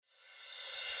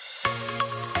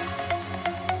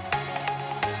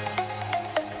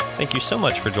Thank you so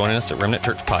much for joining us at Remnant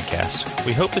Church Podcast.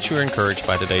 We hope that you are encouraged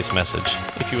by today's message.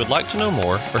 If you would like to know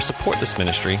more or support this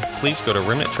ministry, please go to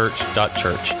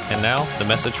remnantchurch.church. And now, the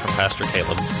message from Pastor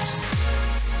Caleb.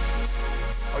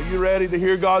 Are you ready to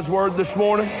hear God's word this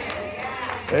morning?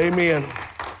 Amen.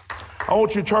 I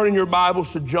want you to turn in your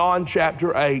Bibles to John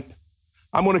chapter 8.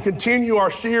 I'm going to continue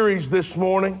our series this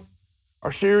morning,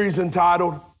 our series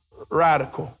entitled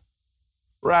Radical.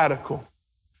 Radical.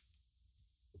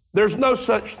 There's no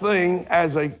such thing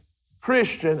as a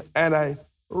Christian and a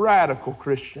radical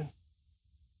Christian,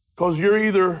 because you're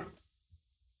either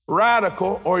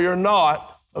radical or you're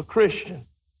not a Christian.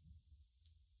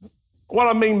 What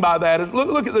I mean by that is,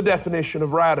 look at the definition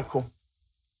of radical.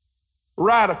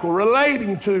 Radical,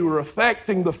 relating to or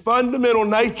affecting the fundamental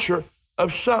nature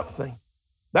of something.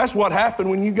 That's what happened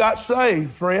when you got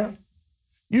saved, friend.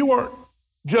 You weren't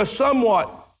just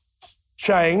somewhat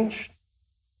changed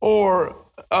or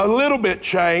a little bit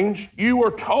changed. You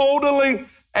were totally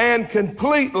and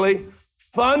completely,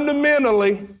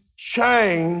 fundamentally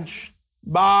changed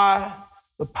by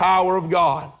the power of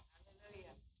God.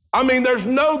 I mean, there's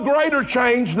no greater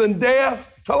change than death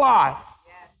to life.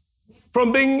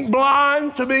 From being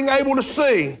blind to being able to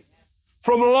see.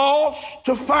 From lost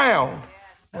to found.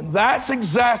 And that's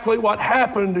exactly what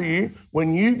happened to you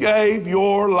when you gave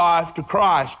your life to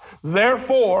Christ.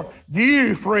 Therefore,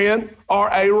 you, friend, are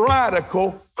a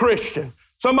radical Christian.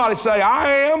 Somebody say,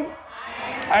 I am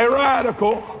a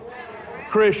radical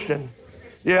Christian.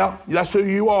 Yeah, that's who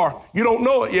you are. You don't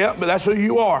know it yet, but that's who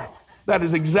you are. That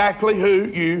is exactly who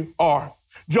you are.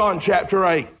 John chapter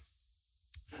 8.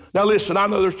 Now listen, I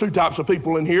know there's two types of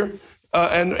people in here,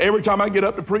 and every time I get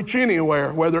up to preach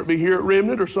anywhere, whether it be here at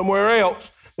Remnant or somewhere else,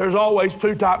 there's always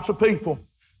two types of people,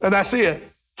 and that's it,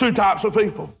 two types of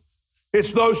people.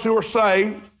 It's those who are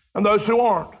saved and those who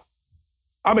aren't.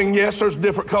 I mean, yes, there's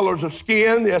different colors of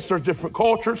skin, yes, there's different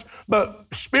cultures, but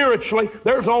spiritually,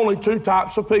 there's only two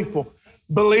types of people,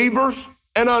 believers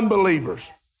and unbelievers,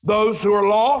 those who are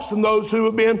lost and those who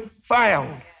have been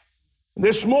found.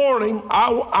 This morning,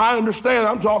 I understand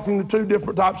I'm talking to two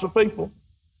different types of people.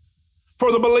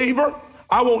 For the believer,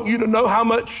 I want you to know how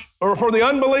much, or for the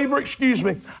unbeliever,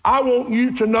 I want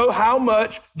you to know how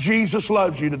much Jesus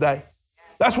loves you today.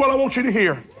 That's what I want you to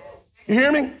hear. You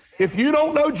hear me? If you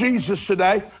don't know Jesus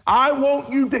today, I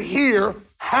want you to hear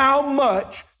how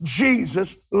much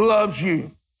Jesus loves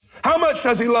you. How much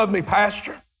does he love me,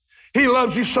 Pastor? He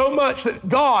loves you so much that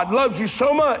God loves you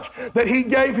so much that he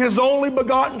gave his only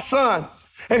begotten son.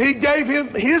 And he gave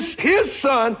him his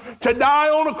son to die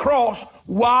on a cross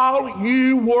while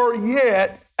you were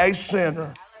yet a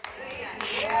sinner.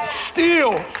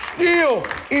 Still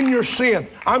in your sin.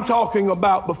 I'm talking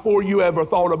about before you ever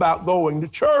thought about going to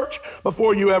church,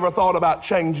 before you ever thought about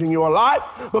changing your life,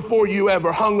 before you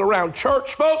ever hung around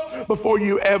church folk, before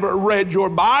you ever read your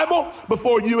Bible,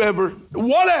 before you ever,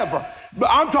 whatever. But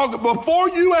I'm talking before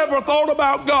you ever thought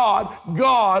about God,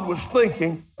 God was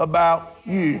thinking about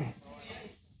you.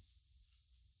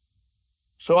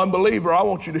 So unbeliever, I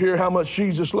want you to hear how much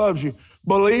Jesus loves you.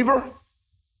 Believer,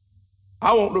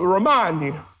 I want to remind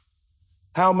you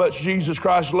how much Jesus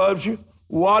Christ loves you,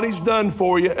 what he's done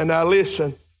for you, and now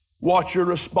listen, what your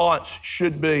response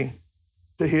should be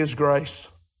to his grace.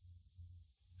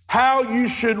 How you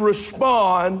should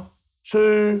respond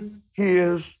to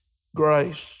his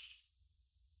grace.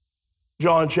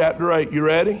 John chapter 8, you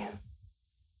ready?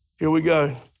 Here we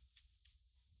go.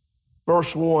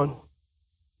 Verse 1.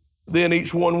 Then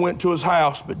each one went to his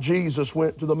house, but Jesus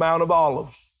went to the Mount of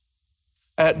Olives.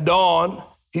 At dawn,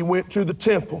 he went to the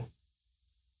temple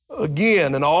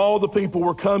again, and all the people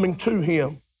were coming to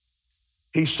him.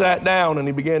 He sat down and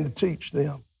he began to teach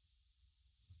them.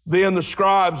 Then the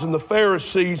scribes and the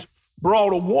Pharisees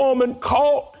brought a woman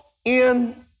caught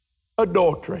in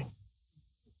adultery,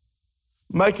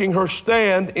 making her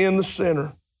stand in the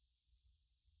center.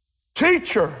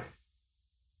 Teacher,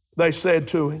 they said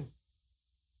to him,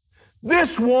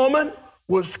 this woman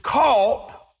was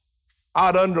caught,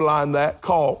 I'd underline that,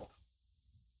 caught,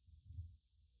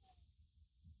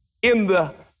 in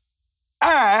the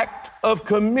act of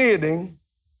committing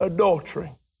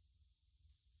adultery.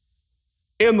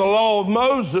 In the law of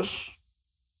Moses,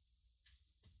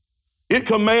 it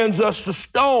commands us to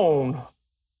stone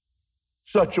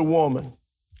such a woman.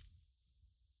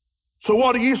 So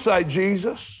what do you say,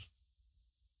 Jesus?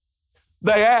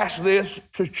 They asked this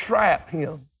to trap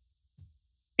him,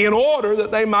 in order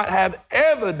that they might have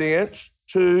evidence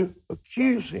to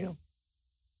accuse him.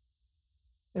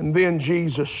 And then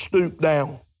Jesus stooped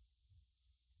down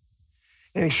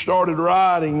and he started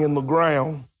writing in the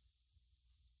ground,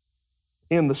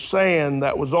 in the sand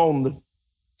that was on the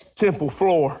temple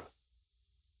floor.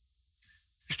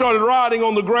 He started writing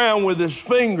on the ground with his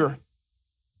finger.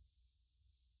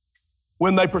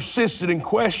 When they persisted in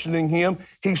questioning him,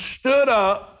 he stood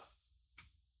up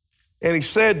and he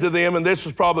said to them, and this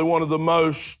is probably one of the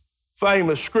most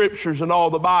famous scriptures in all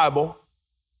the Bible,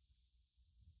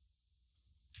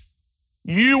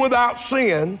 "You without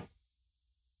sin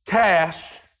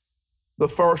cast the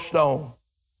first stone."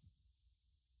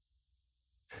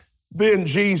 Then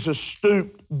Jesus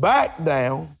stooped back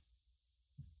down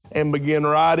and began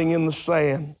writing in the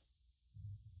sand.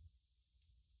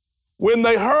 When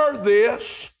they heard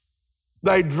this,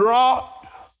 they dropped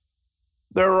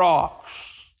their rocks.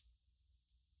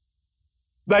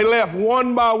 They left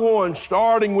one by one,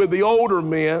 starting with the older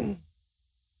men,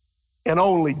 and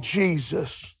only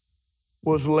Jesus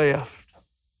was left,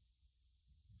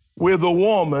 with the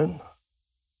woman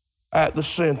at the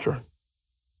center.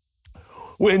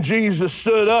 When Jesus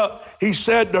stood up, he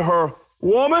said to her,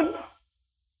 "Woman,"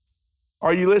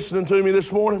 are you listening to me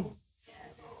this morning?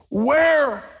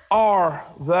 "Where are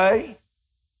they?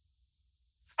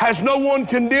 Has no one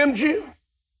condemned you?"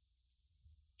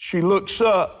 She looks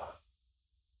up.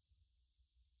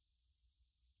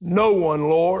 "No one,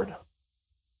 Lord."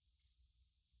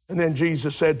 And then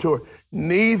Jesus said to her,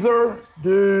 "Neither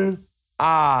do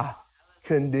I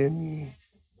condemn you."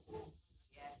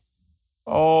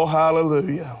 Oh,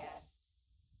 hallelujah.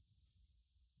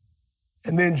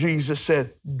 And then Jesus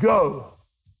said, "Go,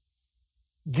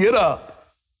 get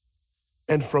up,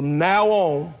 and from now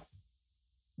on,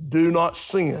 do not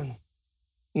sin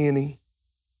any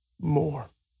more."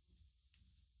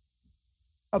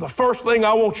 Now, the first thing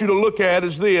I want you to look at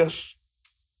is this.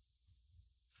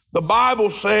 The Bible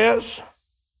says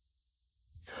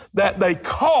that they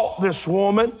caught this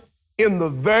woman in the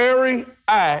very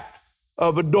act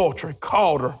of adultery.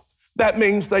 Caught her. That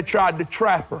means they tried to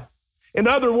trap her. In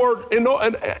other words,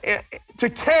 to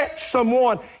catch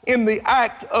someone in the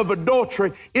act of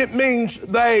adultery, it means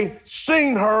they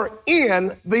seen her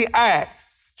in the act.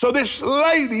 So this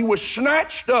lady was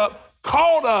snatched up,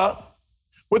 caught up,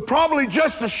 with probably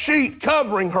just a sheet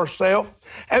covering herself,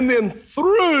 and then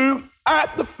threw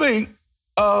at the feet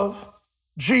of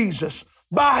Jesus.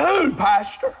 By who,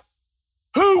 Pastor?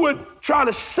 Who would try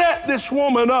to set this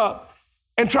woman up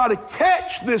and try to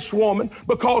catch this woman?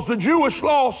 Because the Jewish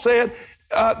law said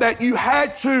that you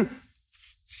had to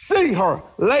see her,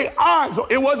 lay eyes on.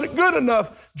 It wasn't good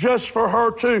enough just for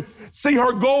her to see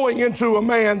her going into a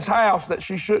man's house that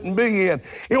she shouldn't be in.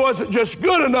 It wasn't just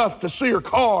good enough to see her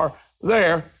car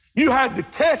there. You had to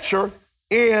catch her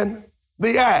in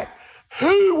the act.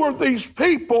 Who were these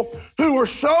people who were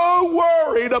so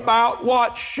worried about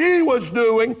what she was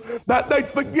doing that they'd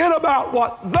forget about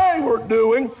what they were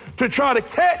doing to try to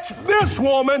catch this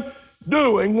woman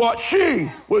doing what she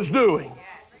was doing?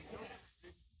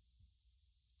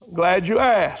 I'm glad you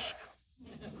asked.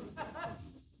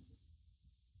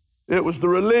 It was the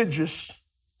religious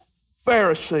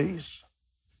Pharisees.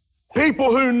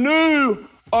 People who knew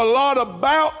a lot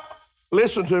about,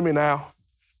 listen to me now,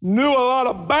 knew a lot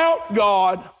about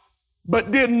God,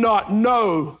 but did not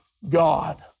know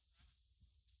God.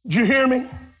 Did you hear me?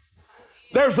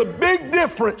 There's a big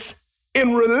difference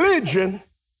in religion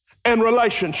and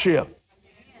relationship.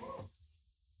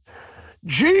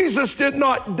 Jesus did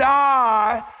not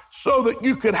die so that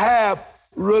you could have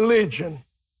religion.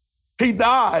 He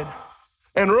died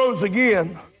and rose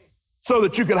again so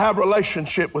that you could have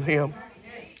relationship with him.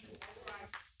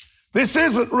 This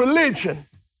isn't religion.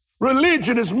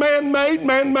 Religion is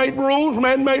man-made rules,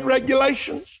 man-made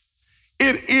regulations.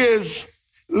 It is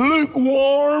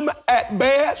lukewarm at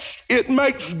best. It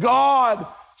makes God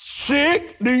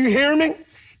sick. Do you hear me?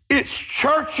 It's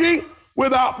churchy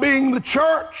without being the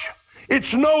church.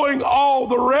 It's knowing all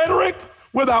the rhetoric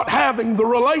without having the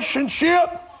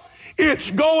relationship. It's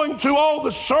going to all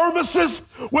the services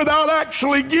without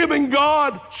actually giving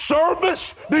God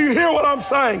service. Do you hear what I'm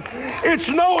saying? It's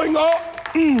knowing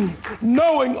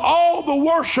all the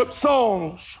worship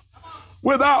songs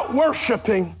without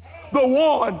worshiping the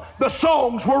one the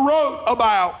songs were wrote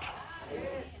about.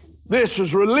 This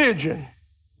is religion.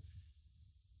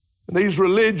 And these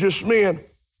religious men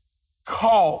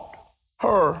caught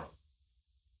her.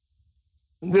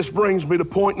 And this brings me to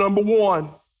point number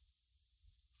one.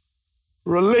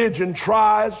 Religion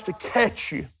tries to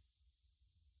catch you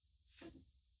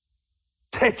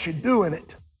doing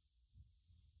it.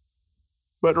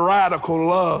 But radical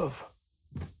love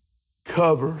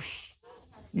covers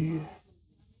you.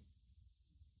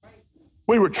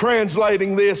 We were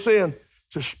translating this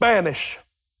into Spanish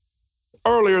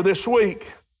earlier this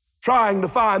week, trying to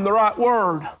find the right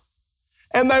word.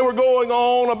 And they were going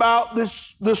on about the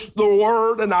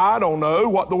word, and I don't know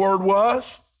what the word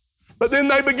was. But then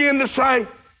they begin to say,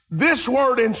 this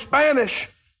word in Spanish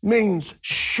means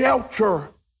shelter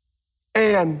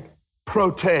and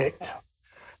protect.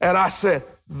 And I said,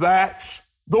 that's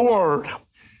the word,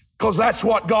 because that's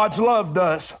what God's love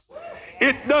does.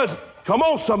 It does, come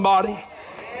on somebody,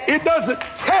 it doesn't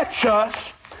catch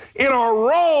us in our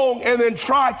wrong and then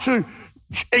try to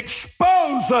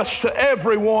expose us to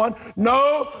everyone.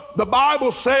 No, the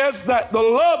Bible says that the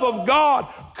love of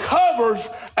God covers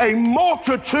a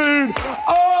multitude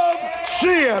of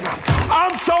sin.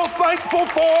 I'm so thankful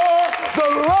for the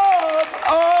love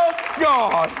of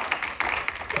God.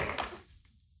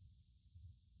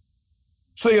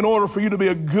 See, in order for you to be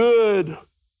a good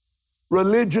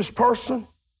religious person,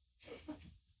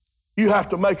 you have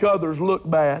to make others look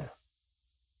bad.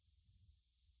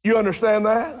 You understand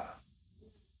that?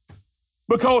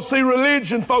 Because, see,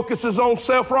 religion focuses on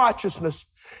self-righteousness.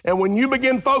 And when you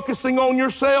begin focusing on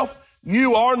yourself,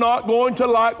 you are not going to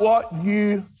like what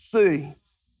you see.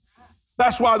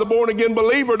 That's why the born-again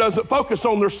believer doesn't focus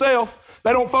on themselves.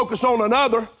 They don't focus on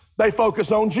another. They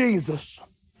focus on Jesus.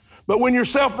 But when you're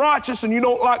self-righteous and you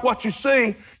don't like what you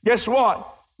see, guess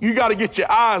what? You got to get your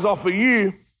eyes off of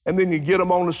you, and then you get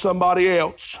them onto somebody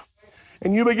else.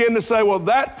 And you begin to say, well,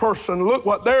 that person, look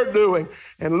what they're doing,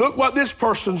 and look what this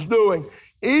person's doing.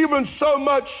 Even so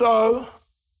much so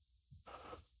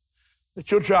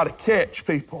that you'll try to catch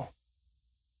people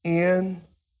in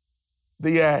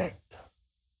the act.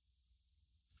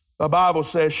 The Bible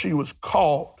says she was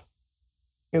caught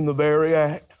in the very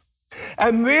act.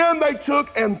 And then they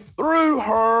took and threw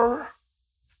her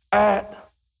at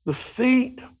the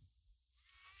feet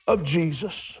of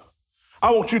Jesus. I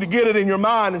want you to get it in your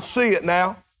mind and see it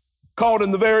now. Caught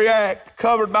in the very act,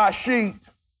 covered by a sheet,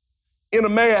 in a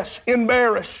mess,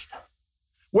 embarrassed.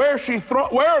 Where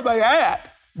are they at?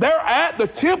 They're at the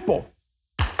temple.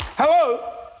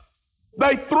 Hello?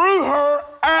 They threw her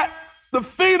at the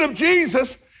feet of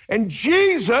Jesus, and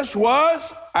Jesus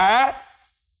was at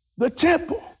the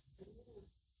temple.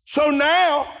 So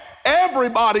now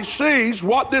everybody sees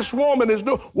what this woman is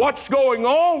doing, what's going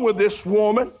on with this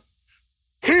woman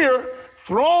here,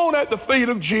 thrown at the feet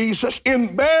of Jesus,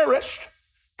 embarrassed,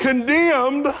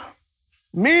 condemned,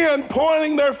 men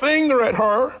pointing their finger at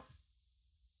her.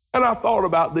 And I thought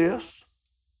about this.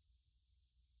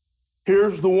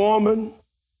 Here's the woman,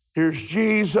 here's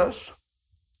Jesus,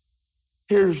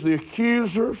 here's the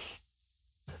accusers,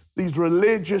 these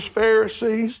religious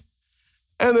Pharisees.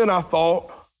 And then I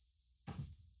thought,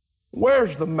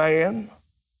 where's the man?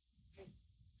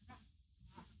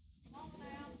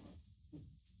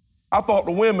 I thought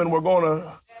the women were going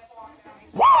to,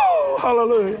 whoa,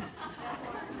 hallelujah.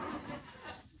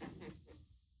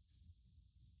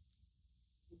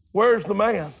 Where's the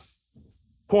man?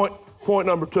 Point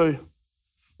number 2.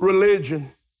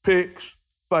 Religion picks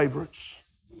favorites.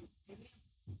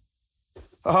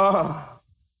 What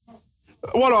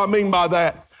do I mean by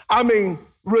that? I mean,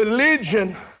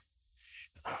 religion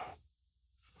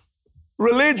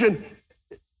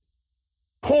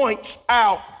points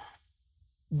out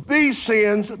these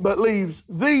sins, but leaves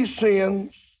these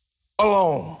sins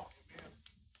alone.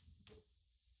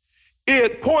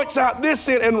 It points out this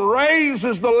sin and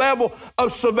raises the level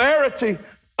of severity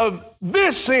of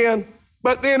this sin,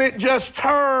 but then it just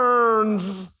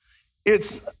turns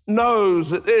its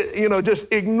nose, just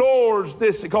ignores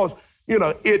this because,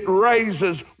 it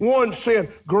raises one sin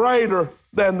greater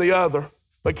than the other.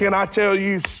 But can I tell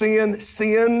you, sin,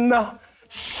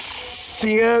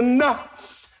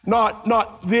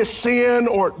 not this sin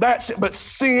or that sin, but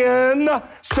sin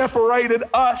separated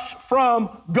us from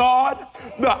God.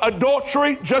 The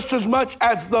adultery, just as much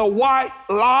as the white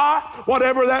lie,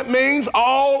 whatever that means,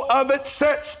 all of it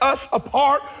sets us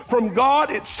apart from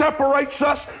God. It separates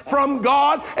us from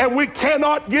God, and we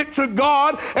cannot get to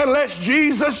God unless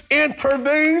Jesus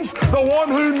intervenes, the one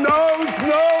who knows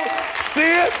no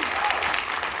sin.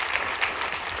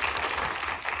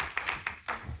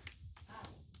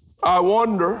 I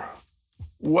wonder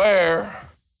where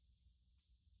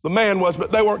the man was,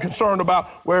 but they weren't concerned about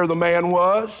where the man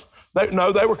was. They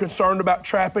were concerned about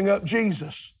trapping up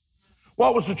Jesus.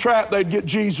 What was the trap they'd get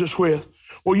Jesus with?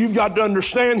 Well, you've got to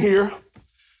understand here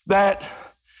that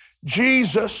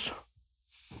Jesus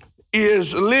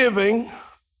is living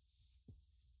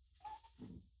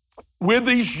with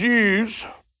these Jews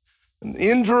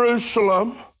in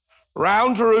Jerusalem,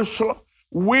 around Jerusalem,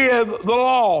 with the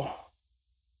law.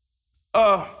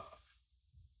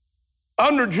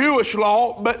 Under Jewish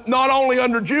law, but not only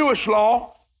under Jewish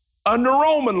law, under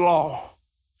Roman law.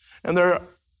 And they're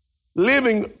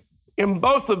living in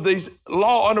both of these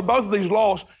under both of these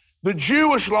laws. The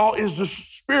Jewish law is the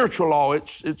spiritual law.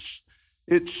 It's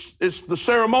It's the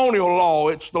ceremonial law.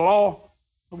 It's the law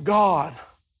of God.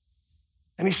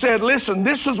 And he said, listen,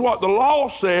 this is what the law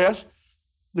says.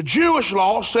 The Jewish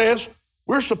law says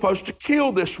we're supposed to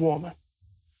kill this woman.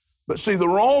 But see, the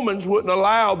Romans wouldn't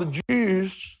allow the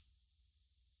Jews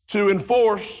to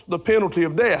enforce the penalty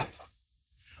of death.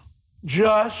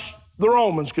 Just the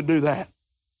Romans could do that.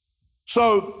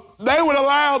 So they would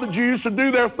allow the Jews to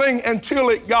do their thing until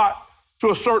it got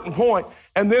to a certain point.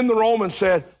 And then the Romans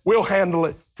said, we'll handle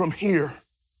it from here.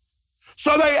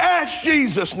 So they asked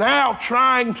Jesus, now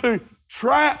trying to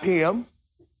trap him.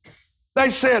 They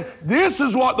said, this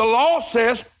is what the law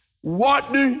says.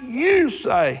 What do you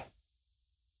say?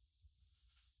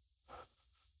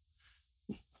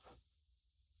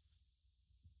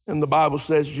 And the Bible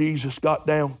says Jesus got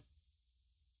down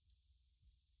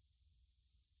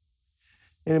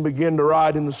and he began to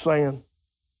write in the sand.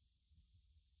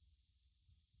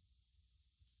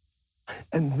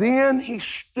 And then he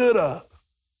stood up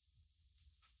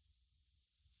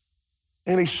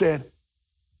and he said,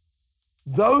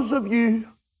 those of you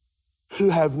who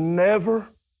have never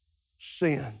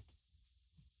sinned,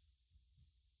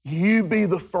 you be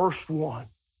the first one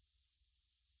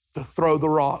to throw the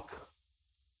rock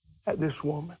at this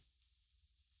woman.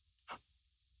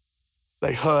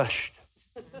 They hushed,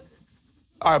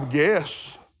 I guess.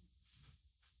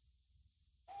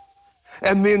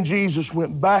 And then Jesus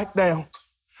went back down,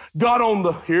 got on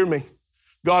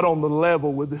the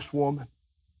level with this woman.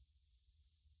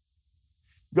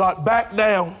 Got back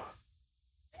down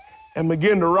and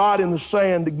began to write in the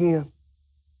sand again.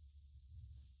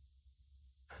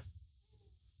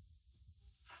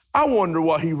 I wonder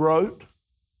what he wrote.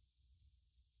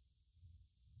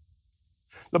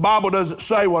 The Bible doesn't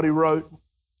say what he wrote.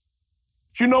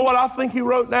 But you know what I think he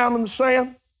wrote down in the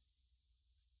sand?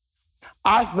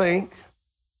 I think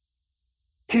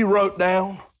he wrote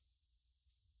down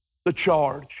the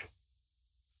charge,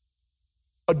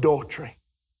 adultery.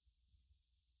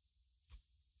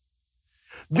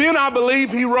 Then I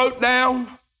believe he wrote down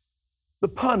the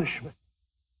punishment,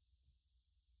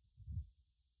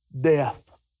 death.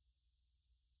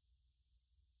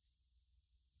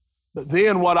 But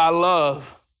then what I love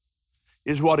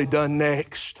is what he done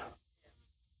next.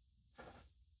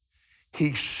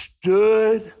 He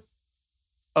stood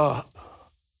up.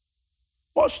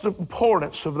 What's the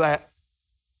importance of that?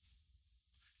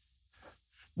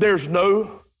 There's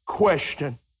no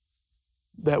question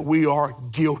that we are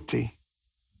guilty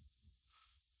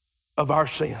of our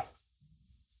sin.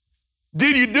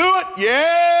 Did you do it?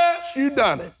 Yes, you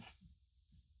done it.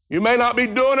 You may not be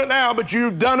doing it now, but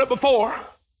you've done it before.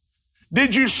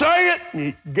 Did you say it?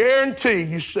 You guarantee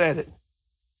you said it.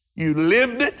 You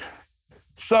lived it.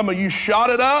 Some of you shot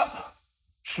it up,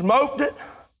 smoked it,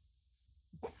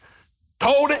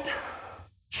 told it,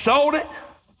 sold it,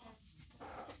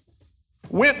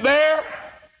 went there,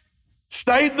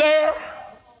 stayed there.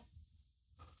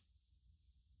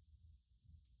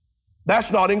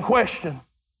 That's not in question.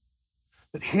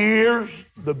 But here's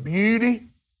the beauty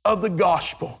of the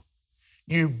gospel.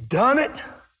 You've done it,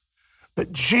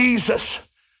 but Jesus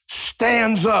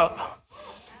stands up.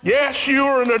 Yes, you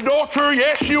were an adulterer.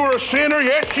 Yes, you were a sinner.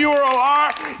 Yes, you were a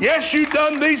liar. Yes, you've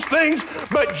done these things,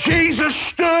 but Jesus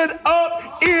stood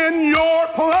up in your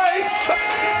place.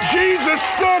 Jesus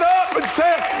stood up and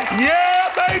said,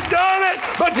 yeah, they've done it,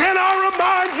 but can I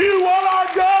remind you what I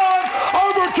done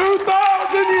over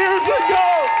 2,000 years ago?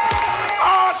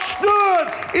 I stood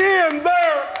in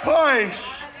their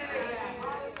place,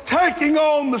 taking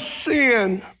on the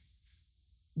sin,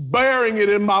 bearing it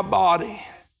in my body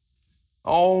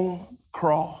on the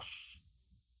cross.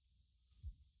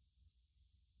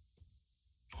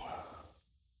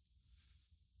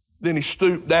 Then he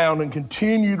stooped down and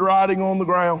continued writing on the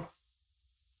ground.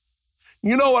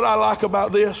 You know what I like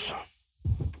about this?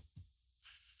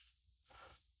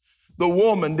 The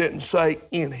woman didn't say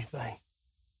anything.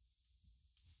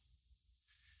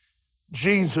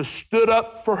 Jesus stood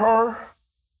up for her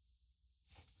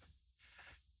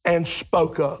and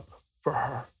spoke up for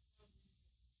her.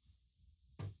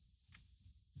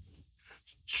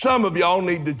 Some of y'all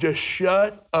need to just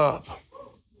shut up.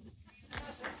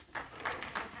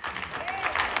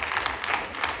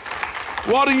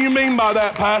 What do you mean by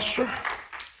that, Pastor?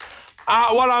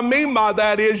 What I mean by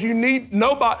that is you need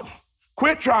nobody.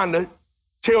 Quit trying to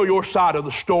tell your side of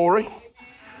the story.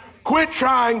 Quit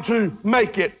trying to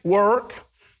make it work,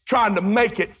 trying to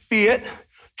make it fit,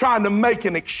 trying to make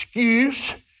an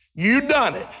excuse. You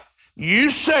done it. You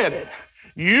said it.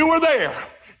 You were there.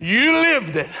 You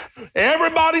lived it.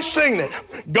 Everybody's seen it.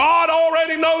 God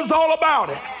already knows all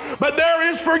about it. But there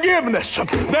is forgiveness.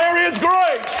 There is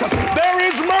grace. There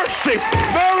is mercy.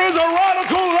 There is a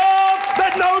radical love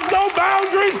that knows no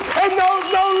boundaries and knows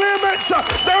no limits.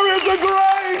 There is a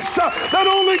grace that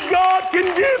only God can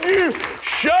give you.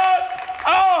 Shut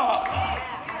up.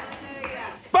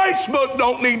 Facebook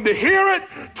don't need to hear it.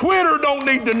 Twitter don't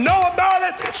need to know about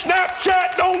it.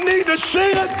 Snapchat don't need to see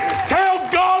it. Tell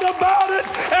God about it,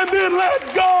 and then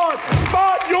let God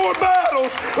fight your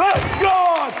battles. Let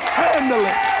God handle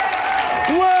it.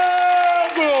 Well,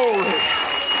 glory.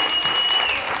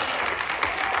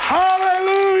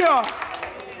 Hallelujah.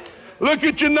 Look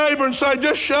at your neighbor and say,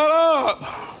 just shut up.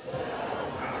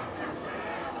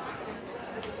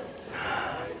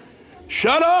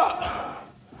 Shut up.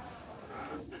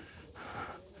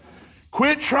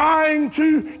 Quit trying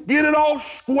to get it all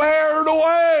squared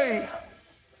away.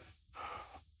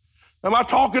 Am I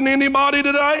talking to anybody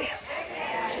today?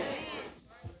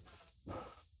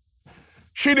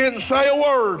 She didn't say a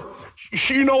word.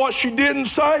 You know what she didn't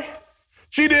say?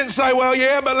 She didn't say, well,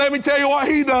 yeah, but let me tell you what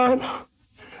he done.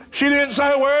 She didn't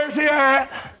say, where's he at?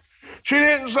 She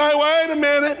didn't say, wait a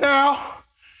minute now.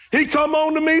 He come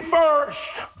on to me first.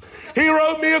 He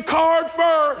wrote me a card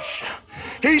first.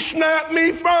 He snapped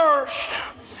me first.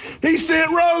 He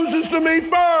sent roses to me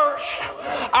first.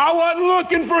 I wasn't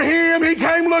looking for him. He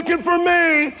came looking for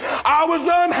me. I was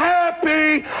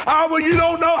unhappy. You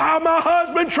don't know how my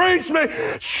husband treats me.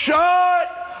 Shut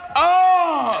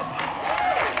up.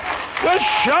 Just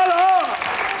shut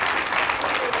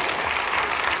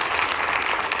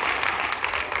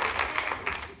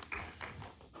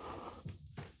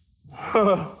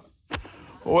up.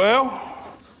 Well,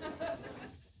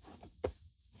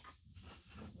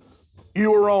 you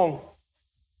were wrong.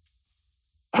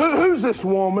 Who's this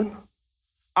woman?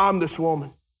 I'm this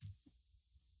woman.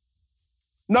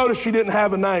 Notice she didn't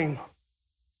have a name.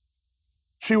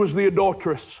 She was the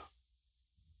adulteress.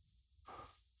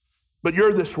 But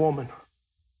you're this woman.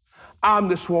 I'm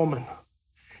this woman.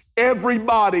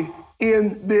 Everybody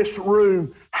in this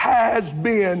room has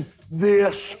been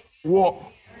this woman.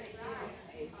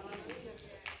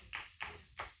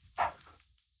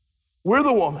 We're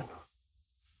the woman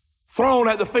thrown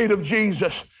at the feet of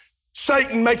Jesus,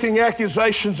 Satan making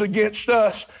accusations against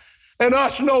us, and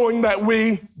us knowing that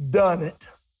we done it.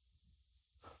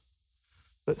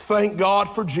 But thank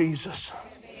God for Jesus.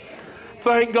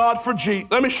 Thank God for Jesus.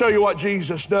 Let me show you what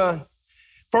Jesus done.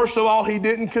 First of all, he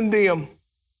didn't condemn.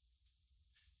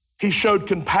 He showed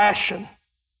compassion.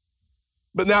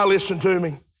 But now listen to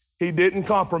me. He didn't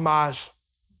compromise.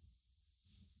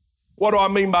 What do I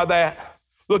mean by that?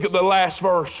 Look at the last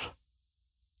verse.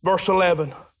 Verse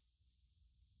 11.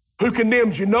 Who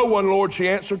condemns you? No one, Lord, she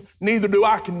answered. Neither do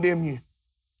I condemn you.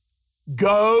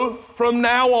 Go from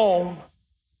now on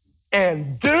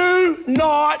and do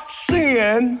not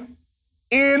sin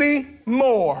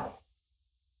anymore.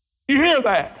 You hear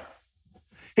that?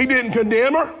 He didn't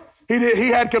condemn her. He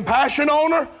had compassion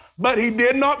on her, but he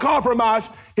did not compromise.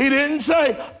 He didn't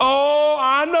say, oh,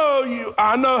 I know you.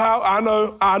 I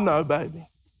know, baby.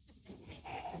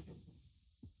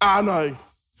 I know.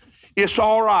 It's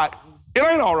all right. It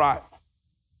ain't all right.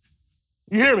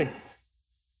 You hear me?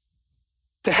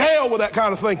 To hell with that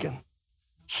kind of thinking.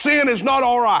 Sin is not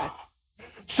all right.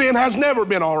 Sin has never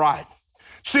been all right.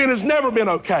 Sin has never been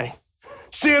okay.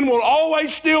 Sin will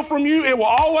always steal from you. It will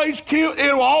always kill.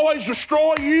 It will always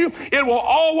destroy you. It will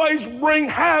always bring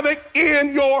havoc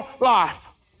in your life.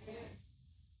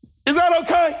 Is that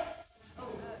okay?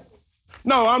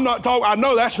 No, I'm not talking. I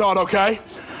know that's not okay.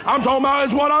 I'm talking about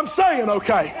is what I'm saying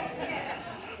okay.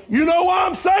 You know why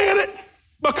I'm saying it?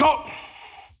 Because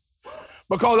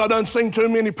I done seen too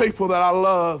many people that I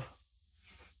love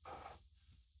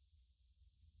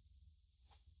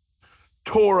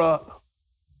tore up,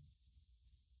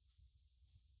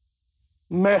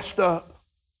 messed up,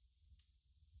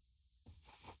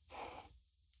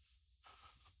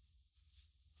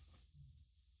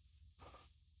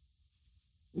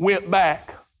 went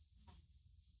back,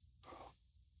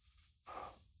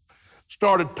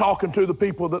 started talking to the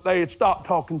people that they had stopped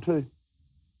talking to,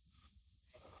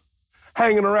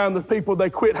 hanging around the people they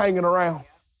quit hanging around,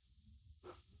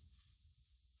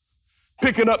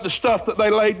 picking up the stuff that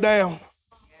they laid down.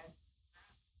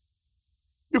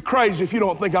 You're crazy if you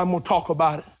don't think I'm going to talk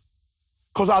about it,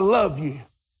 because I love you.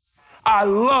 I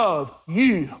love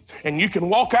you. And you can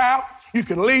walk out, you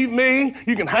can leave me,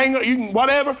 you can hang up, you can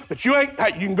whatever, but you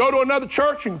can go to another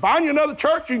church, you can find you another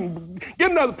church, you can get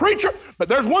another preacher, but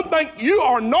there's one thing, you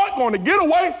are not going to get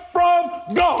away from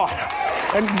God.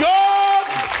 And God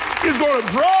is going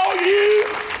to draw you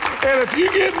And if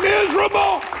you get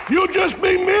miserable, you'll just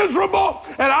be miserable.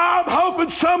 And I'm hoping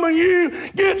some of you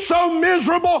get so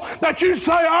miserable that you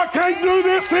say, I can't do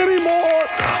this anymore.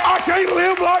 I can't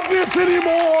live like this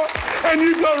anymore. And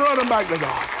you go running back to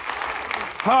God.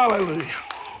 Hallelujah.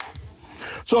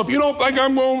 So if you don't think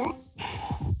I'm going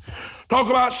to talk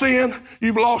about sin,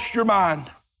 you've lost your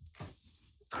mind.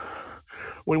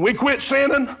 When we quit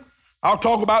sinning, I'll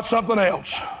talk about something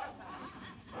else.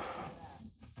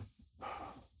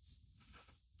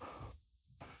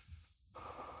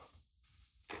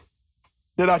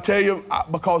 Did I tell you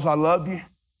because I love you?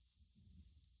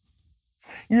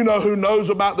 You know who knows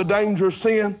about the danger of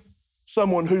sin?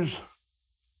 Someone who's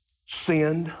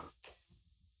sinned.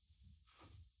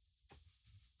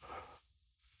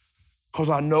 Because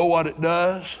I know what it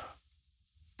does.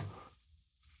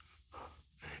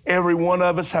 Every one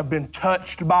of us have been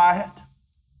touched by it.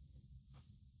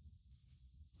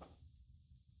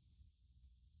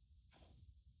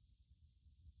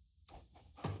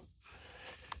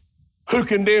 Who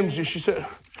condemns you? She said,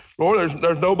 Lord,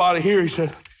 there's nobody here. He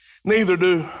said, neither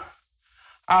do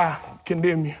I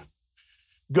condemn you.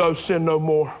 Go, sin no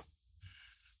more.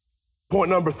 Point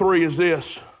number 3 is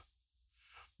this.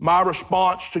 My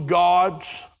response to God's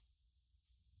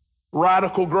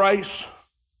radical grace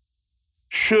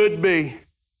should be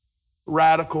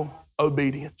radical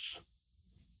obedience.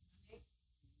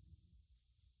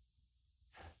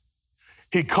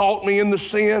 He caught me in the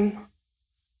sin,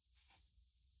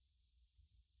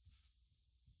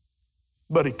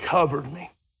 but He covered me.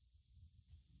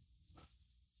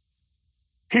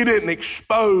 He didn't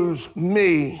expose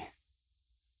me,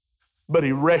 but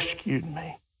He rescued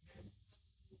me.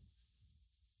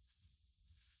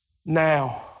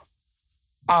 Now,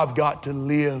 I've got to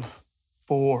live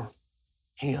for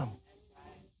Him.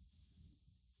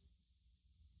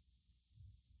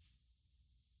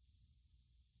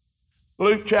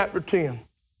 Luke chapter 10.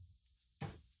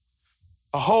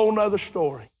 A whole nother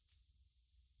story.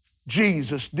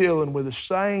 Jesus dealing with the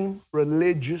same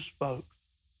religious folk.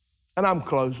 And I'm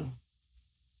closing.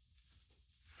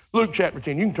 Luke chapter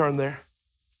 10, you can turn there.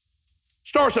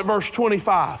 Starts at verse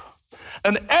 25.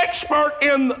 An expert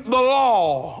in the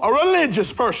law, a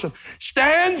religious person,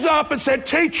 stands up and said,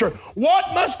 Teacher,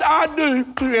 what must I do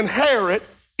to inherit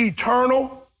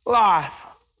eternal life?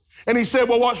 And he said,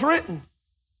 well, what's written?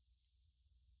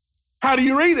 How do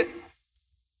you read it?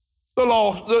 The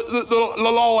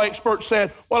law expert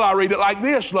said, well, I read it like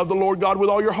this. Love the Lord God with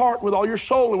all your heart, with all your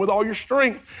soul, and with all your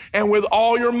strength, and with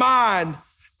all your mind,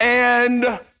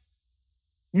 and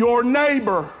your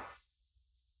neighbor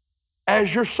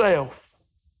as yourself.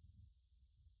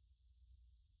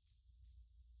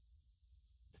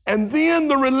 And then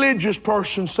the religious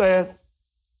person said,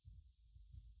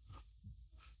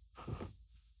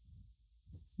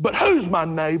 but who's my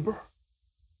neighbor?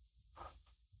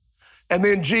 And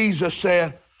then Jesus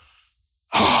said,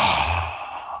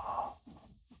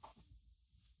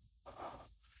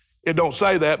 It don't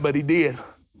say that, but He did.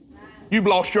 You've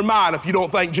lost your mind if you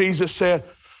don't think Jesus said,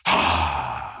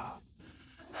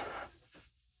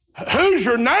 who's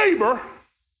your neighbor?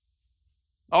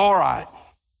 All right.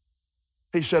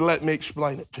 He said, let me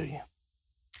explain it to you.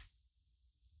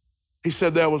 He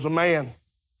said there was a man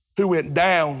who went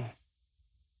down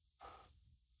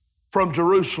from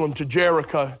Jerusalem to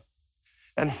Jericho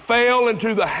and fell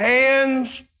into the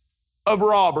hands of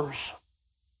robbers.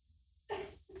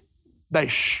 They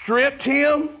stripped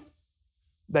him.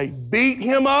 They beat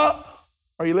him up.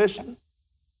 Are you listening?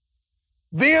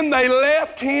 Then they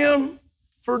left him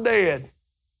for dead.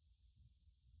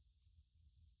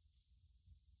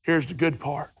 Here's the good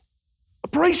part. A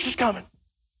priest is coming.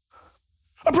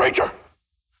 A preacher.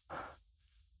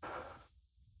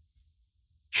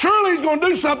 Surely he's going to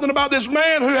do something about this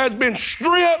man who has been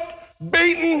stripped,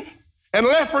 beaten, and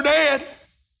left for dead.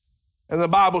 And the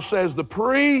Bible says the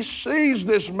priest sees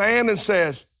this man and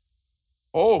says,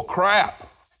 oh, crap.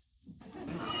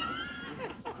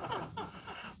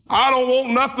 I don't want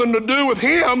nothing to do with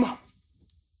him.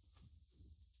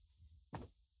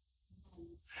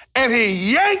 And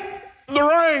he yanked the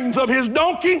reins of his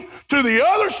donkey to the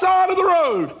other side of the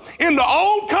road into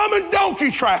oncoming donkey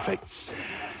traffic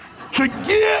to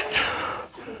get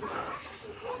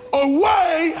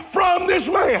away from this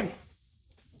man.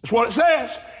 That's what it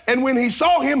says. And when he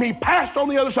saw him, he passed on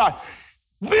the other side.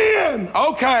 Then,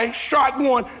 okay, strike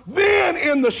one. Then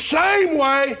in the same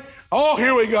way, oh,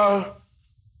 here we go,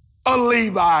 a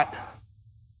Levite.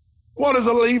 What is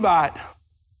a Levite?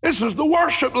 This is the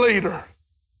worship leader.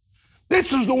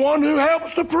 This is the one who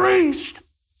helps the priest,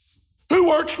 who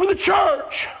works for the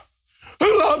church,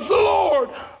 who loves the Lord,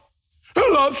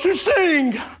 who loves to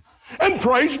sing, and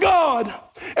praise God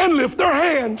and lift their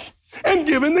hands and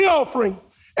give in the offering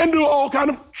and do all kind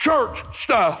of church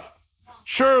stuff.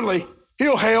 Surely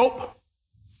he'll help.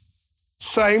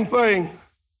 Same thing.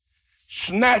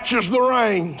 Snatches the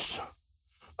reins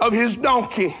of his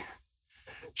donkey,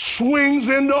 swings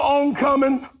into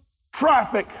oncoming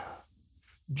traffic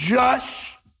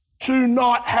just to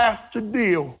not have to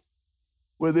deal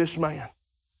with this man.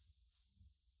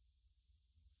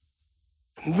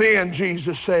 And then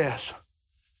Jesus says,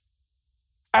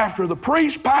 after the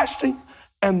priest passed him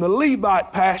and the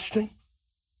Levite passed him,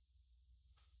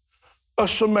 a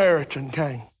Samaritan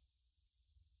came.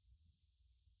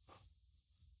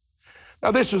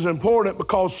 Now this is important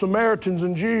because Samaritans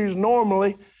and Jews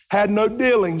normally had no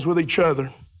dealings with each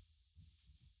other.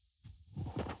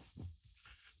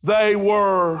 They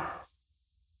were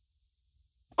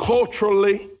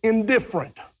culturally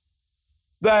indifferent.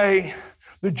 The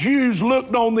Jews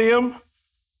looked on them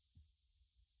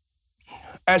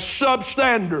as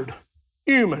substandard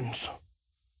humans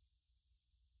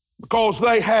because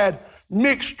they had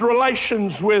mixed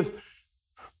relations with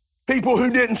people who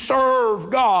didn't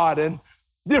serve God and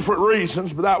different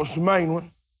reasons, but that was the main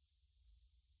one.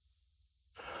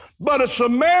 But a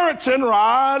Samaritan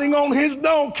riding on his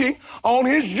donkey, on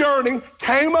his journey,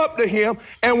 came up to him,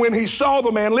 and when he saw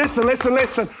the man,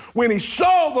 listen, when he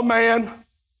saw the man,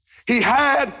 he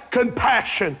had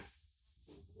compassion.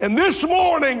 And this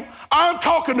morning, I'm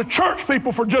talking to church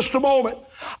people for just a moment.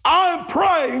 I'm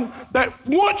praying that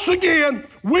once again,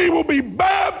 we will be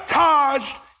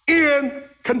baptized in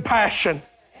compassion.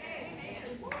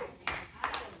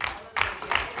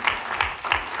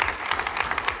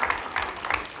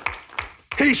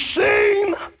 He's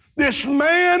seen this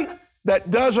man that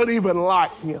doesn't even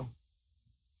like him.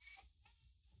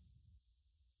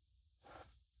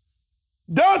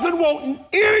 Doesn't want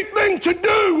anything to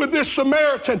do with this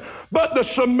Samaritan. But the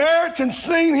Samaritan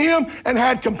seen him and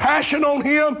had compassion on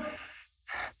him.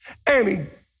 And he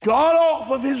got off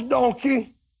of his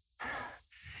donkey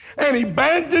and he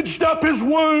bandaged up his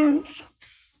wounds.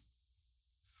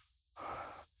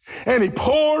 And he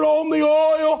poured on the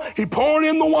oil. He poured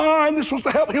in the wine. This was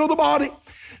to help heal the body.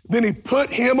 Then he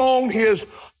put him on his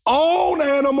own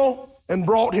animal and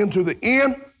brought him to the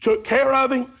inn, took care of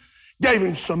him, gave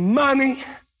him some money.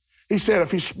 He said,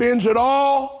 if he spends it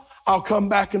all, I'll come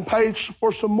back and pay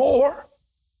for some more.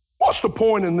 What's the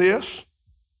point in this?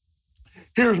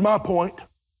 Here's my point.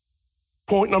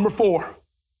 Point number 4.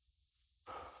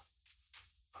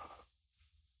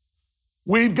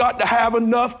 We've got to have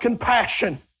enough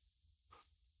compassion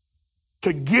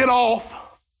to get off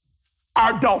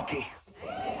our donkey.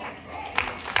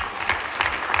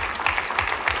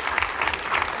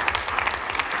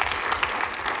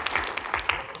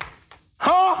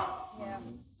 Huh? Yeah.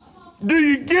 Do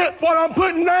you get what I'm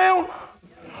putting down?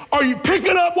 Are you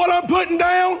picking up what I'm putting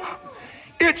down?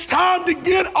 It's time to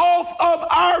get off of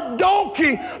our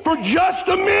donkey for just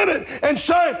a minute and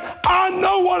say, I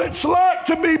know what it's like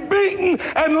to be beaten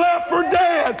and left for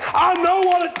dead. I know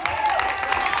what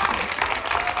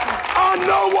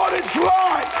it's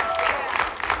like.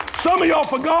 Some of y'all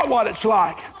forgot what it's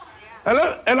like. And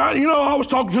I was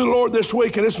talking to the Lord this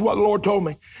week, and this is what the Lord told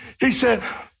me. He said,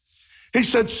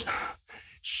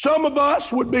 some of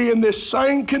us would be in this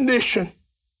same condition,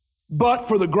 but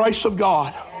for the grace of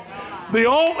God.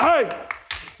 Hey,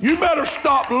 you better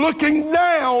stop looking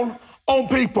down on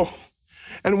people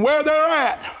and where they're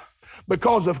at,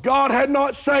 because if God had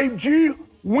not saved you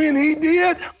when He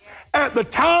did, at the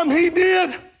time He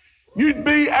did, you'd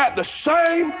be at the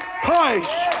same place.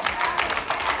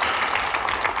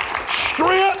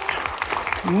 Stripped,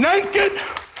 naked,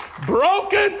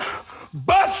 broken,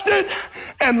 busted,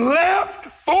 and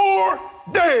left for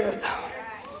dead.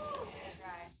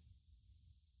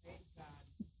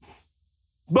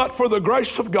 But for the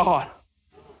grace of God,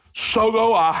 so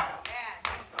go I.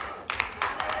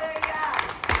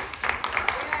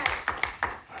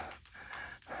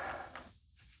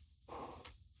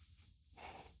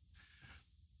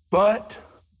 But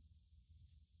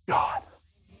God.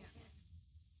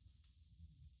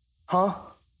 Huh?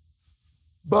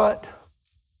 But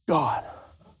God.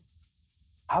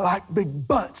 I like big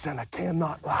butts and I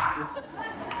cannot lie.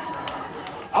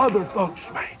 Other folks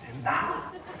may deny.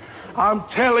 I'm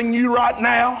telling you right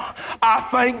now, I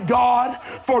thank God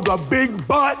for the big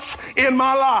butts in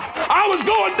my life. I was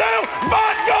going down,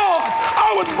 but God.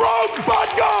 I was broke, but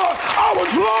God. I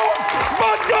was lost,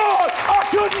 but God. I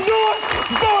couldn't do it,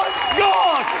 but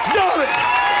God done it.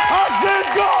 I said,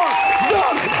 God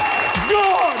done it.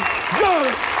 God done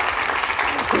it.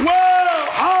 Well,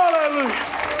 hallelujah.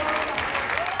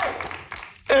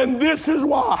 And this is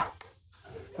why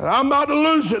And I'm about to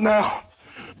lose it now.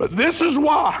 But this is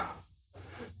why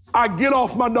I get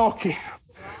off my donkey.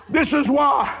 This is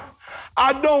why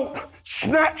I don't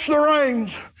snatch the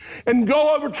reins and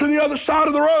go over to the other side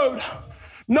of the road.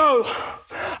 No,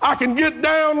 I can get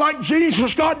down like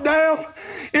Jesus got down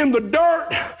in the dirt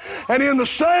and in the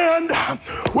sand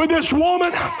with this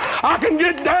woman. I can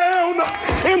get down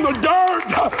in the dirt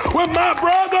with my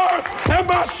brother and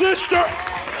my sister.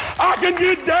 I can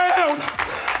get down.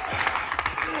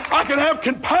 I can have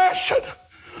compassion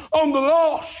on the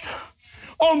lost,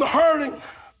 on the hurting,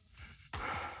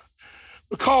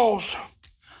 because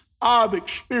I've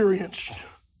experienced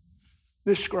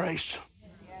this grace.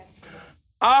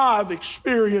 I've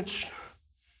experienced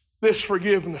this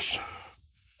forgiveness.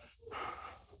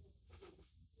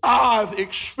 I've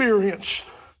experienced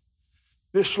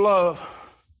this love.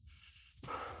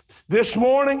 This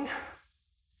morning,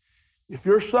 if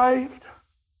you're saved,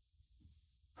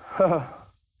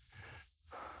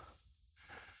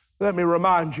 let me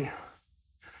remind you,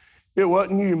 it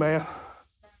wasn't you, man.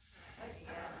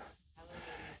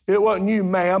 It wasn't you,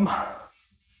 ma'am.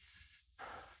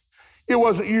 It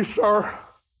wasn't you, sir.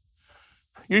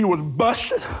 You was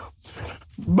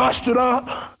busted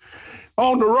up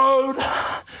on the road,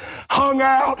 hung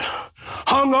out,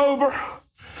 hung over,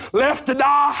 left to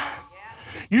die.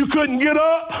 You couldn't get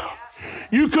up.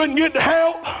 You couldn't get the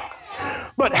help.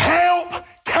 But help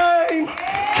came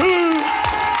to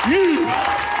you.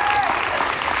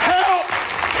 Help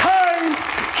came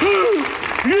to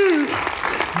you.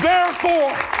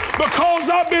 Therefore, because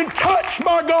I've been touched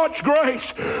by God's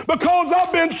grace, because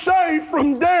I've been saved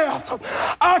from death,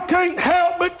 I can't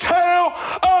help but tell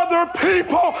other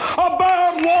people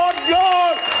about what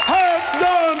God has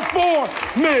done for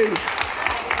me.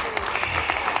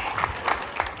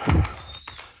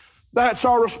 That's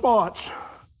our response.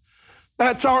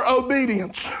 That's our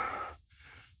obedience.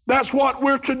 That's what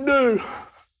we're to do.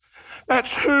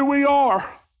 That's who we are.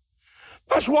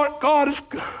 That's what God has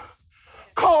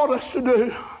called us to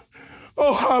do.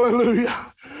 Oh,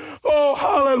 hallelujah. Oh,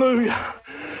 hallelujah.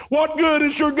 What good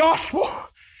is your gospel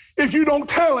if you don't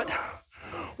tell it?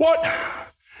 What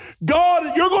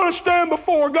God, you're going to stand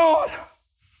before God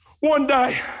one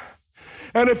day.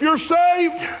 And if you're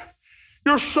saved,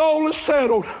 your soul is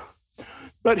settled.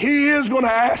 But He is going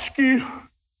to ask you,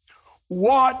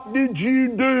 what did you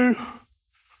do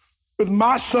with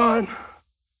my son,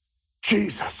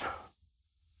 Jesus?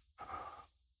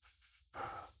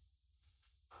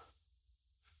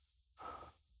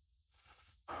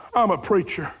 I'm a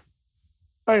preacher,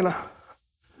 ain't I?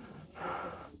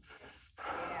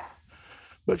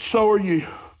 But so are you.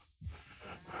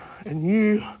 And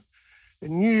you,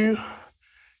 and you,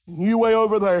 and you way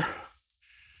over there.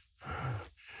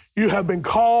 You have been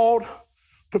called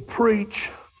to preach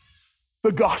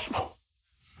the gospel.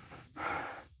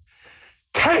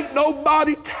 Can't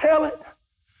nobody tell it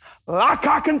like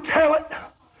I can tell it.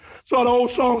 That's what the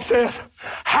old song says.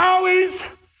 How He's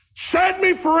set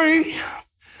me free.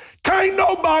 Can't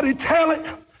nobody tell it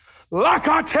like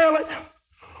I tell it,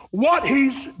 what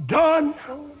He's done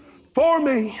for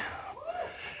me.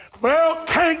 Well,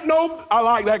 I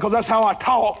like that because that's how I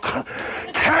talk.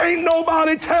 Can't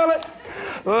nobody tell it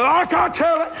like I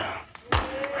tell it.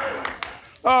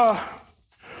 No.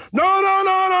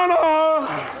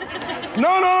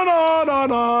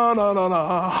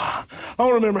 I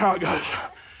don't remember how it goes.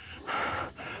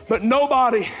 But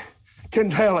nobody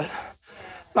can tell it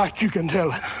like you can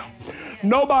tell it.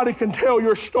 Nobody can tell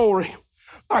your story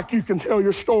like you can tell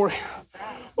your story.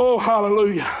 Oh,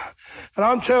 hallelujah. And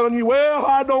I'm telling you, well,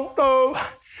 I don't know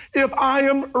if I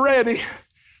am ready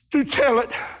to tell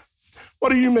it. What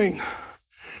do you mean?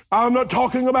 I'm not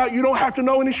talking about you don't have to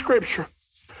know any scripture.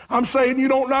 I'm saying you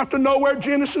don't have to know where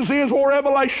Genesis is or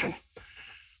Revelation.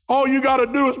 All you got to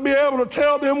do is be able to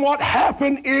tell them what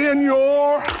happened in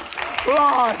your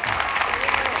life.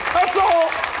 That's all.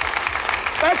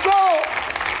 That's all.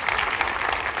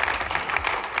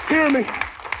 Hear me.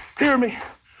 Hear me.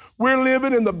 We're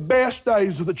living in the best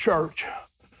days of the church.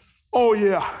 Oh,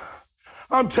 yeah.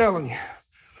 I'm telling you.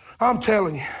 I'm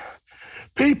telling you.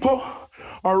 People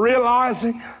are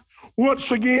realizing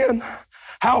once again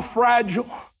how fragile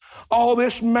all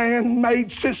this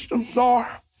man-made systems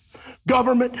are.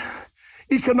 Government,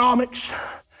 economics,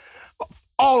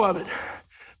 all of it.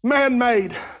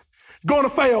 Man-made. Going to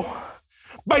fail.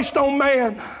 Based on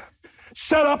man.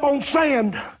 Set up on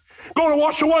sand. Going to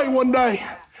wash away one day.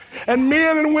 And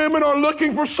men and women are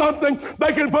looking for something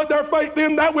they can put their faith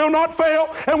in that will not fail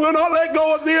and will not let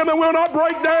go of them and will not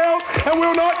break down and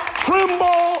will not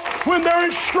tremble when there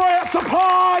is stress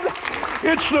applied.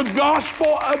 It's the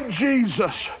gospel of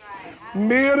Jesus.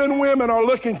 Men and women are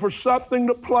looking for something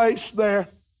to place their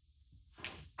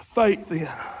faith in.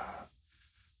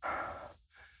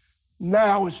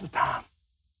 Now is the time.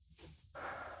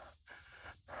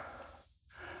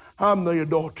 I'm the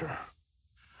adulterer.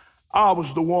 I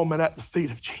was the woman at the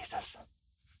feet of Jesus.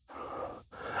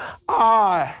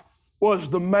 I was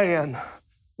the man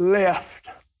left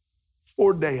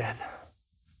for dead.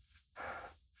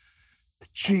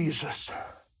 Jesus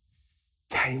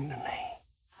came to me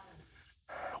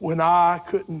when I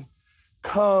couldn't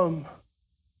come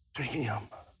to him.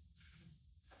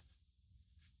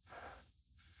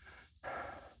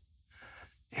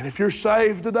 And if you're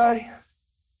saved today,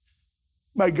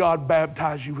 may God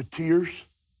baptize you with tears.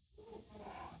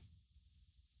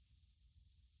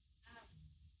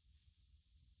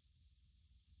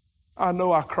 I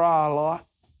know I cry a lot,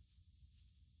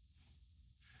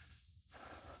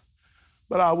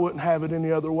 but I wouldn't have it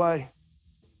any other way.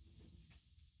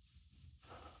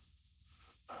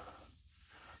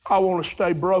 I want to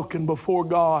stay broken before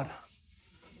God.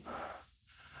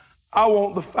 I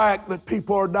want the fact that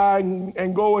people are dying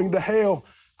and going to hell,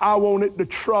 I want it to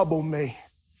trouble me.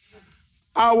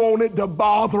 I want it to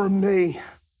bother me.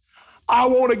 I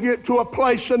want to get to a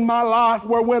place in my life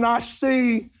where when I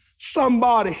see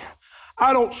somebody,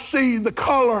 I don't see the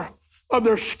color of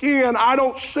their skin. I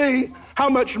don't see how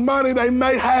much money they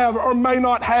may have or may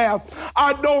not have.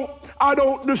 I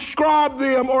don't describe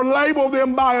them or label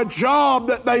them by a job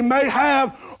that they may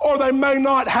have or they may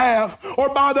not have, or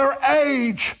by their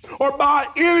age, or by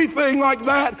anything like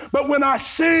that. But when I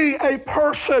see a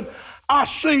person, I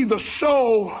see the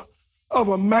soul of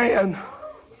a man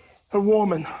or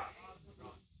woman.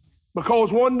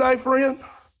 Because one day, friend,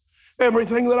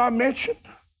 everything that I mentioned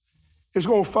is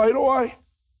going to fade away.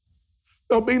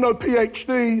 There'll be no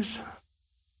PhDs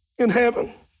in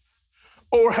heaven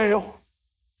or hell.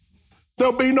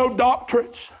 There'll be no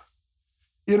doctorates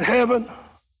in heaven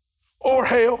or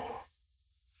hell.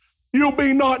 You'll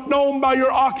be not known by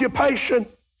your occupation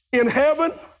in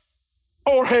heaven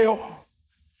or hell.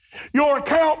 Your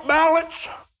account balance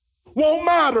won't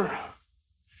matter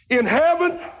in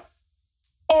heaven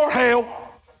or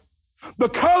hell. The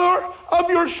color of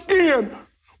your skin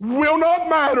will not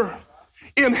matter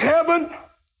in heaven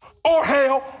or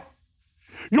hell.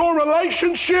 Your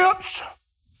relationships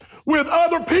with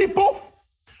other people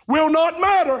will not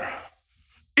matter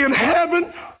in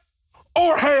heaven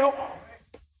or hell.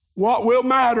 What will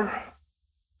matter?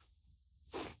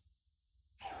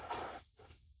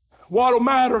 What will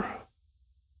matter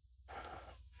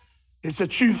is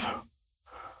that you've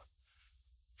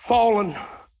fallen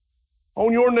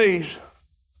on your knees,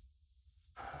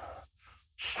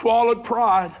 swallowed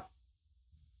pride,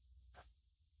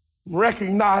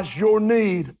 recognized your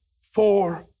need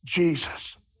for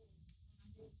Jesus.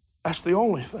 That's the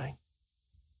only thing.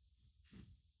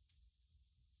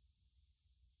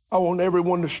 I want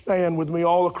everyone to stand with me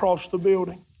all across the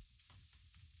building.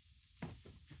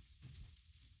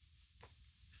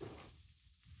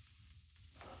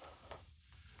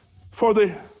 For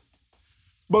the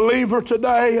believer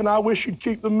today, and I wish you'd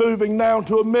keep them moving down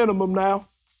to a minimum now.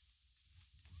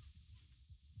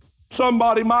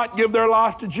 Somebody might give their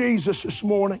life to Jesus this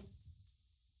morning.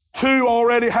 2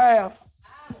 already have.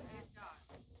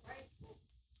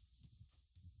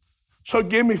 So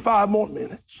give me 5 more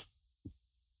minutes.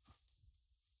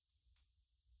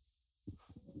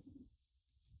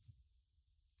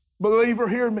 Believer,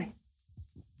 hear me.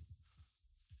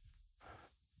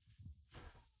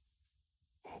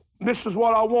 This is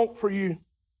what I want for you.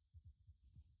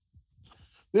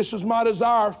 This is my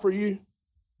desire for you.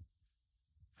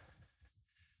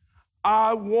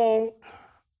 I want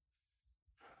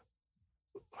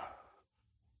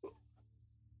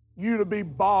you to be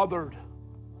bothered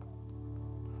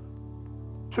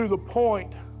to the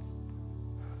point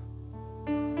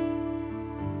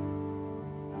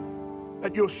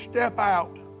that you'll step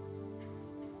out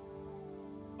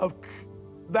of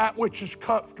that which is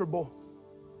comfortable,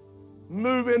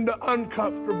 move into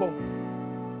uncomfortable,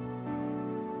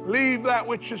 leave that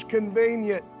which is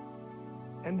convenient,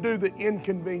 and do the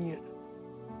inconvenient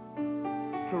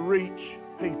to reach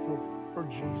people for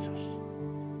Jesus.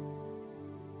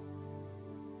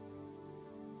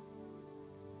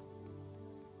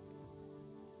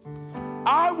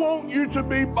 I want you to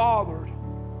be bothered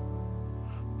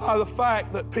by the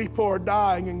fact that people are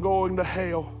dying and going to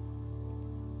hell.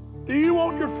 Do you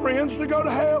want your friends to go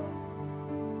to hell?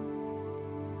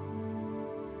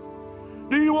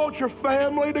 Do you want your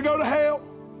family to go to hell?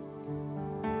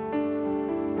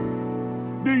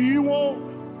 Do you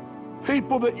want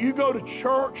people that you go to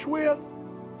church with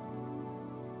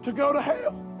to go to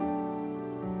hell?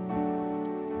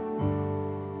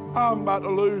 I'm about to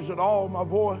lose it all, my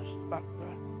voice. But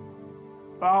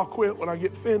I'll quit when I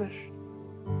get finished.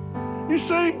 You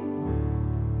see,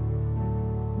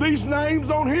 these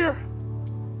names on here,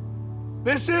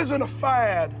 this isn't a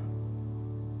fad.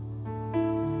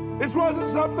 This wasn't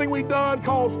something we done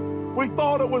because we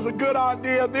thought it was a good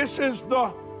idea. This is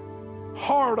the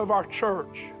heart of our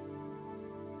church.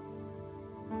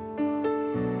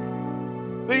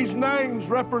 These names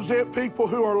represent people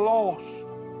who are lost,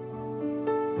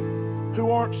 who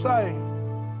aren't saved.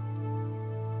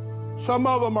 Some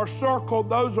of them are circled.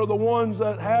 Those are the ones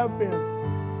that have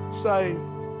been saved.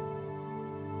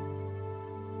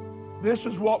 This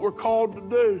is what we're called to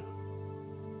do.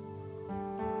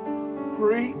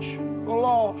 Preach the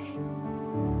lost.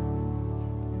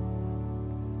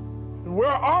 And where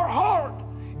our heart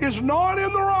is not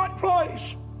in the right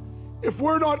place, if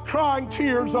we're not crying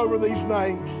tears over these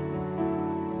names.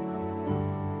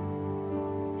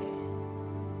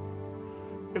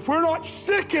 If we're not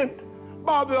sickened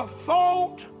by the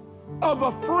thought of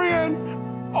a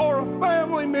friend or a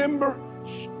family member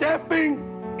stepping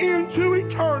into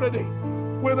eternity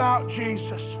without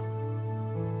Jesus.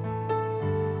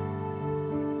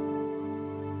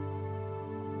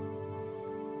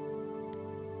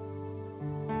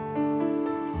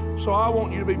 So I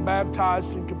want you to be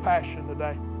baptized in compassion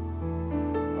today.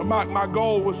 My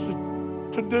goal was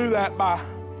to do that by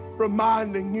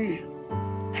reminding you,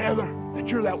 Heather, that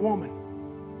you're that woman.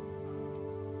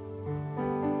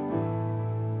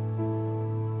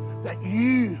 That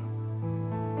you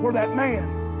were that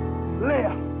man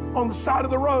left on the side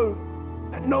of the road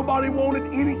that nobody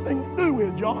wanted anything to do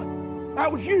with, John.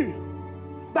 That was you.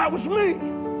 That was me.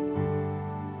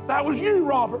 That was you,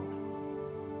 Robert.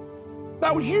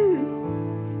 That was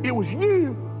you. It was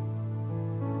you.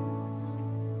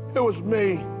 It was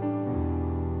me.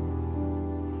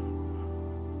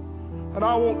 And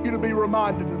I want you to be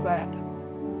reminded of that.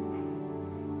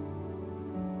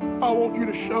 I want you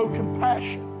to show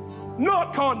compassion,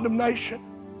 not condemnation,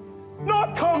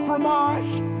 not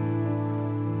compromise,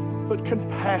 but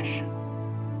compassion,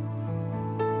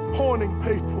 pointing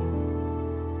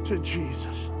people to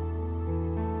Jesus.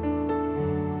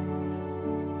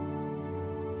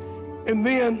 And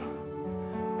then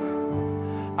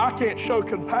I can't show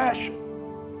compassion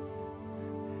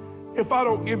if I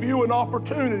don't give you an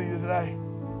opportunity today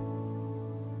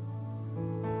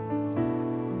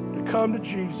to come to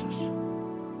Jesus.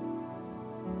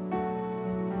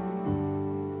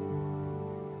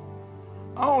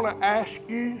 I want to ask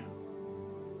you,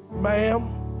 ma'am,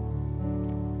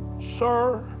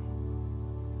 sir,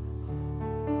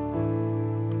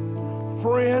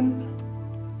 friend,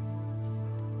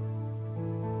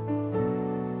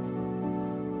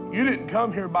 you didn't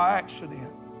come here by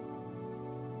accident.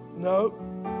 No.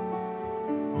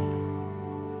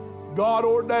 God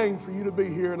ordained for you to be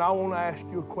here, and I want to ask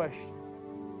you a question.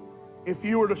 If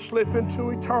you were to slip into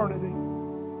eternity,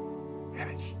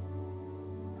 and it's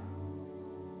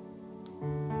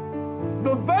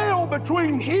the veil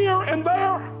between here and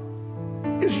there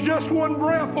is just one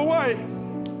breath away.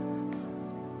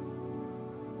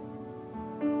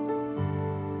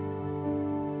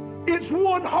 It's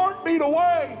one heartbeat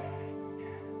away.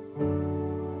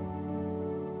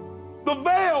 The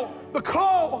veil, the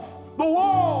cloth, the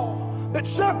wall that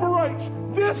separates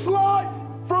this life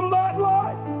from that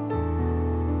life.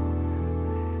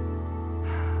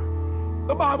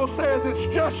 The Bible says it's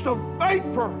just a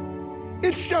vapor.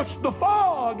 It's just the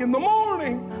fog in the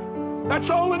morning.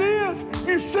 That's all it is.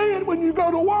 You see it when you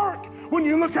go to work. When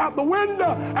you look out the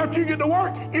window after you get to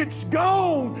work, it's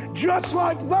gone. Just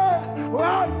like that.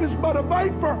 Life is but a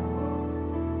vapor.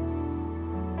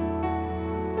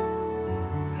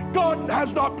 God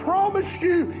has not promised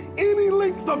you any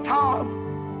length of time.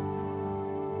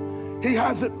 He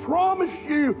hasn't promised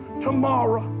you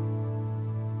tomorrow.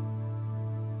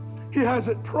 He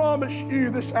hasn't promised you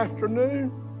this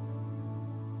afternoon.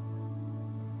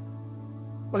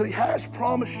 But He has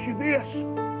promised you this.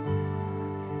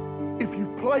 If you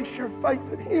place your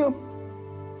faith in Him,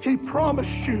 He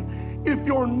promised you if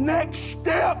your next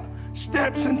step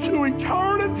steps into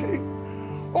eternity,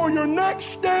 or your next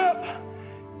step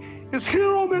is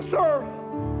here on this earth,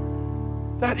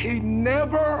 that He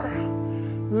never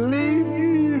leave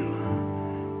you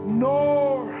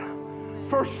nor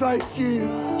forsake you.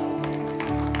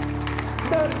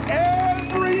 That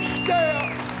every step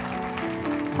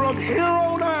from here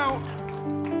on out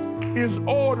is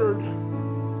ordered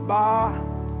by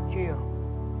Him.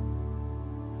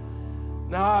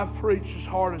 Now, I've preached as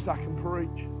hard as I can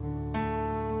preach.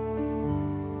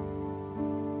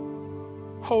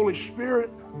 Holy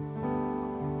Spirit,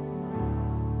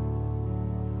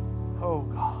 Oh,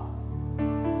 God.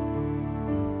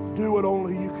 Do what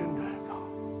only you can do, God.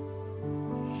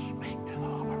 Speak to the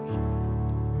hearts.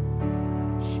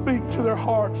 Speak to their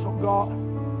hearts, oh God.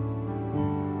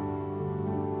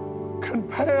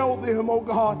 Compel them, oh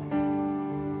God,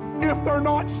 if they're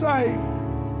not saved.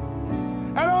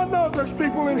 And I know there's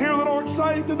people in here that aren't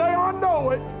saved today. I know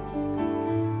it.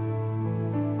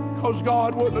 Because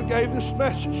God wouldn't have gave this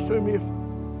message to me if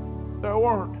there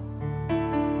weren't.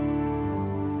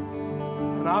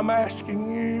 And I'm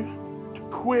asking you to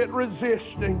quit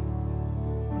resisting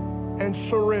and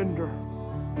surrender.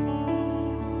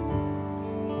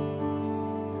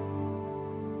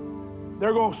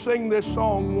 They're going to sing this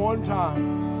song one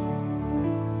time.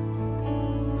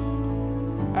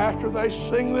 After they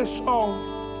sing this song,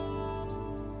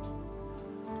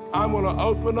 I'm going to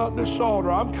open up this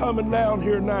altar. I'm coming down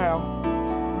here now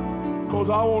because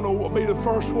I want to be the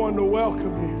first one to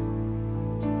welcome you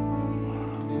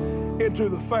into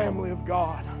the family of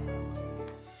God.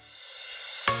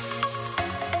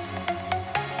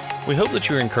 We hope that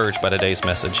you were encouraged by today's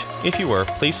message. If you were,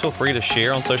 please feel free to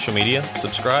share on social media,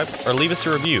 subscribe, or leave us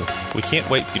a review. We can't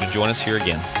wait for you to join us here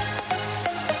again.